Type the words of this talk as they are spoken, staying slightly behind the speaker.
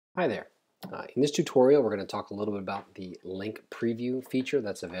Hi there. In this tutorial, we're going to talk a little bit about the link preview feature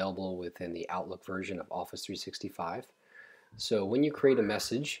that's available within the Outlook version of Office 365. So when you create a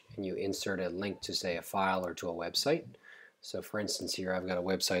message and you insert a link to, say, a file or to a website, so for instance here I've got a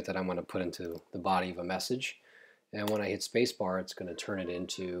website that I'm going to put into the body of a message, and when I hit spacebar it's going to turn it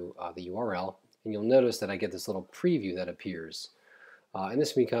into the URL, and you'll notice that I get this little preview that appears. And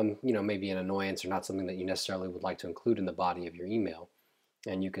this can become, maybe an annoyance or not something that you necessarily would like to include in the body of your email,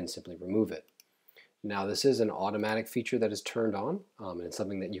 and you can simply remove it. Now this is an automatic feature that is turned on, and it's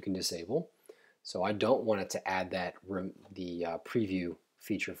something that you can disable. So I don't want it to add that preview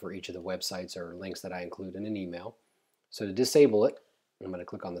feature for each of the websites or links that I include in an email. So to disable it, I'm going to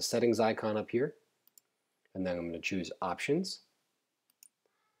click on the settings icon up here, and then I'm going to choose options.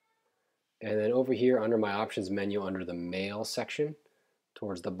 And then over here under my options menu under the mail section,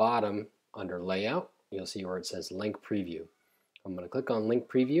 towards the bottom under layout, you'll see where it says link preview. I'm going to click on link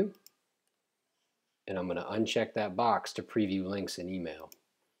preview, and I'm going to uncheck that box to preview links in email.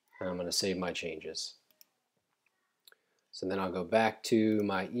 And I'm going to save my changes. So then I'll go back to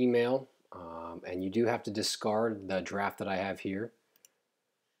my email, and you do have to discard the draft that I have here.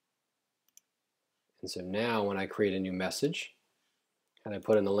 And so now when I create a new message and I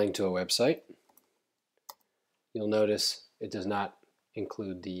put in the link to a website, you'll notice it does not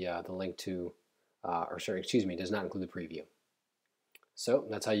include the link to, does not include the preview. So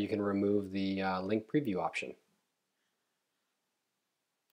that's how you can remove the link preview option.